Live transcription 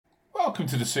Welcome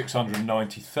to the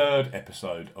 693rd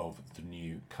episode of the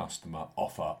New Customer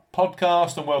Offer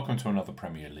podcast, and welcome to another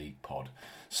Premier League pod.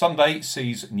 Sunday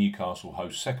sees Newcastle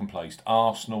host second-placed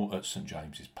Arsenal at St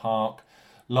James's Park,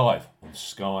 live on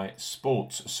Sky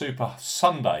Sports. Super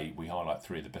Sunday, we highlight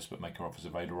three of the best bookmaker offers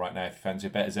available right now. If you fancy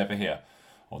a bet as ever here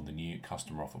on the New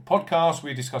Customer Offer podcast,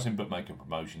 we're discussing bookmaker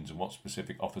promotions and what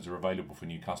specific offers are available for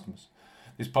new customers.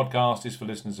 This podcast is for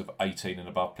listeners of 18 and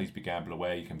above. Please be gamble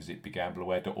aware. You can visit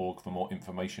begambleaware.org for more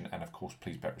information, and of course,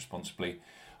 please bet responsibly.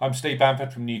 I'm Steve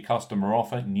Bamford from New Customer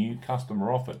Offer,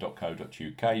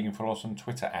 newcustomeroffer.co.uk. You can follow us on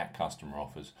Twitter at Customer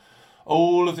Offers.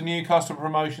 All of the new customer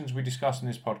promotions we discuss in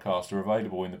this podcast are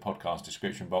available in the podcast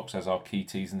description box as our key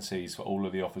T's and C's for all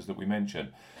of the offers that we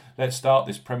mention. Let's start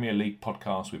this Premier League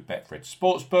podcast with Betfred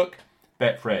Sportsbook.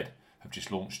 Betfred have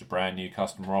just launched a brand new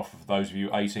customer offer for those of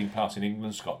you 18 plus in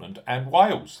England, Scotland and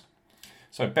Wales.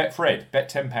 So Betfred, bet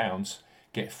 £10,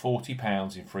 get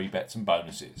 £40 in free bets and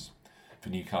bonuses. For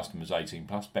new customers 18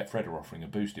 plus, Betfred are offering a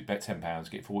boosted bet £10,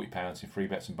 get £40 in free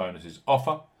bets and bonuses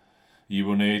offer. You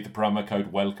will need the promo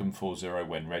code WELCOME40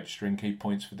 when registering. Key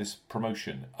points for this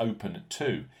promotion: open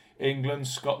to England,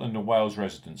 Scotland and Wales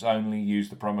residents only. Use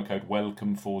the promo code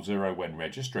WELCOME40 when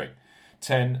registering.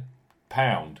 £10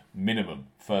 minimum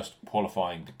first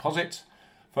qualifying deposit.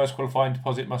 First qualifying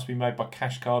deposit must be made by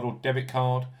cash card or debit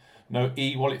card. No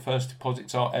e-wallet first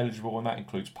deposits are eligible, and that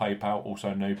includes PayPal.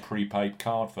 Also no prepaid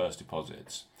card first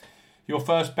deposits. Your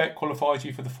first bet qualifies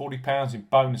you for the £40 in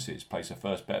bonuses. Place a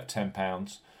first bet of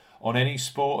 £10 on any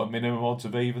sport at minimum odds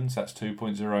of evens, that's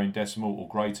 2.0 in decimal or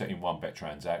greater in one bet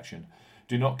transaction.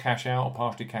 Do not cash out or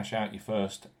partially cash out your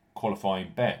first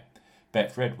qualifying bet.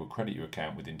 Betfred will credit your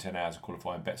account within 10 hours of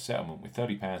qualifying bet settlement with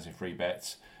 £30 in free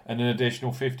bets and an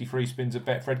additional 50 free spins at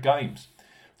Betfred games.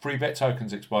 Free bet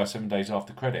tokens expire 7 days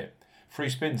after credit. Free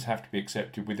spins have to be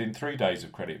accepted within 3 days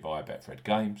of credit via Betfred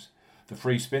games. The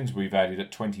free spins will be valued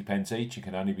at 20p each and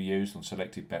can only be used on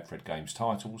selected Betfred games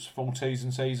titles. Full T's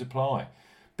and C's apply.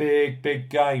 Big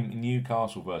game in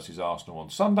Newcastle versus Arsenal on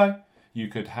Sunday. You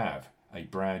could have a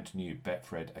brand new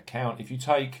Betfred account if you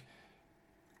take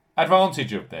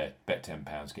advantage of their bet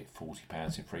 £10, get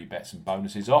 £40 in free bets and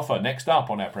bonuses offer. Next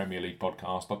up on our Premier League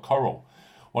podcast are Coral,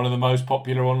 one of the most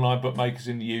popular online bookmakers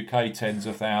in the UK. Tens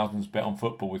of thousands bet on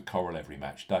football with Coral every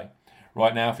match day.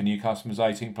 Right now, for new customers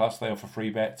 18 plus, they offer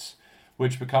free bets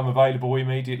which become available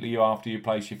immediately after you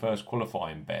place your first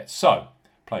qualifying bet. So,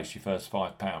 place your first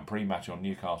 £5 pre-match on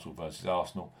Newcastle versus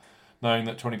Arsenal, knowing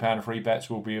that £20 of free bets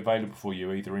will be available for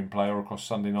you either in play or across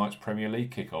Sunday night's Premier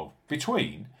League kick-off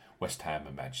between West Ham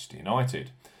and Manchester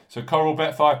United. So Coral,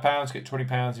 bet £5, get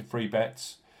 £20 in free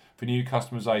bets. For new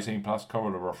customers 18 plus,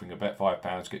 Coral are offering a bet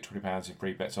 £5, get £20 in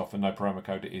free bets offer. No promo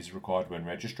code is required when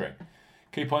registering.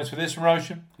 Key points for this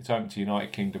promotion: it's open to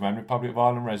United Kingdom and Republic of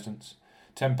Ireland residents.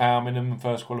 £10 minimum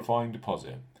first qualifying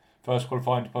deposit. First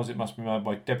qualifying deposit must be made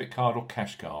by debit card or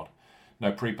cash card.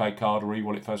 No prepaid card or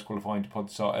e-wallet first qualifying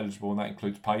deposits are eligible, and that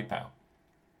includes PayPal.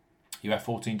 You have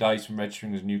 14 days from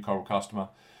registering as a new Coral customer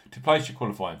to place your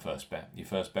qualifying first bet. Your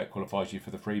first bet qualifies you for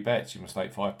the free bets. You must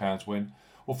stake £5 win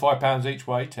or £5 each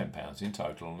way, £10 in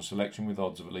total on a selection with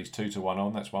odds of at least 2 to 1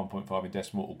 on, that's 1.5 in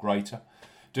decimal or greater.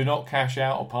 Do not cash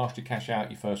out or partially cash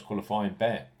out your first qualifying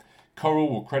bet. Coral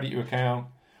will credit your account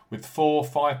with 4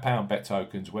 £5 bet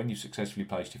tokens when you've successfully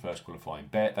placed your first qualifying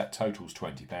bet. That totals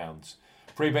 £20.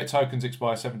 Free bet tokens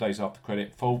expire 7 days after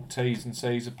credit. Full T's and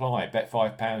C's apply. Bet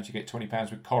 £5, you get £20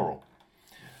 with Coral.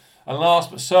 And last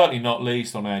but certainly not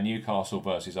least on our Newcastle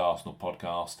versus Arsenal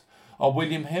podcast are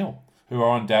William Hill, who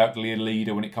are undoubtedly a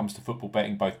leader when it comes to football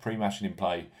betting, both pre-match and in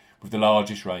play, with the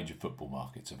largest range of football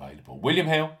markets available. William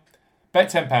Hill,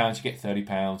 bet £10, you get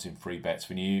 £30 in free bets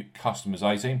for new customers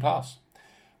 18 plus.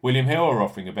 William Hill are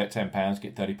offering a bet £10,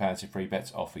 get £30 in free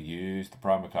bets offer. Use the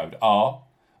promo code R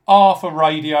for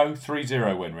radio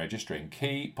 30 when registering.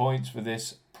 Key points for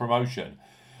this promotion: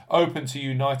 open to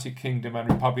United Kingdom and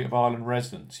Republic of Ireland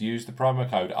residents. Use the promo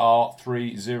code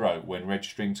R30 when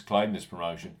registering to claim this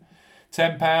promotion.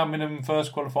 £10 minimum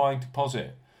first qualifying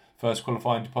deposit. First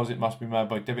qualifying deposit must be made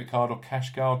by debit card or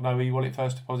cash card. No e-wallet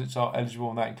first deposits are eligible,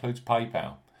 and that includes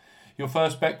PayPal. Your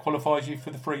first bet qualifies you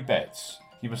for the free bets.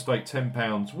 You must stake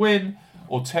 £10 win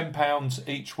or £10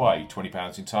 each way,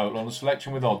 £20 in total on a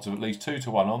selection with odds of at least 2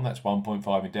 to 1 on, that's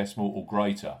 1.5 in decimal or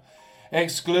greater.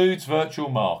 Excludes virtual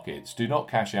markets. Do not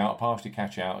cash out or partially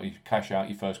cash out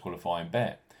your first qualifying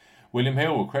bet. William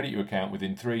Hill will credit your account with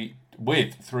three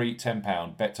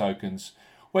 £10 bet tokens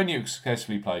when you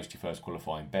successfully placed your first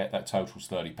qualifying bet. That totals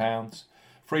 £30.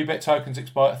 Free bet tokens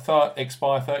expire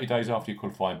 30 days after your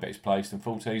qualifying bet is placed, and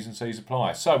full T's and C's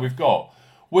apply. So we've got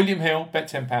William Hill,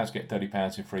 bet £10, get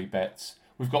 £30 in free bets.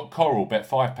 We've got Coral, bet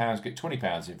 £5, get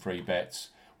 £20 in free bets.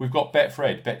 We've got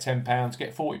Betfred, bet £10,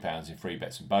 get £40 in free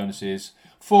bets and bonuses.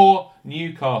 For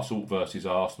Newcastle versus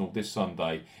Arsenal this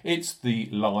Sunday, it's the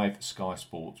live Sky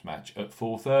Sports match at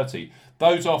 4:30.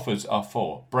 Those offers are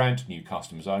for brand new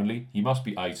customers only. You must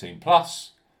be 18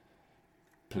 plus.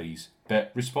 Please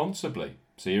bet responsibly.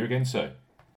 See you again soon.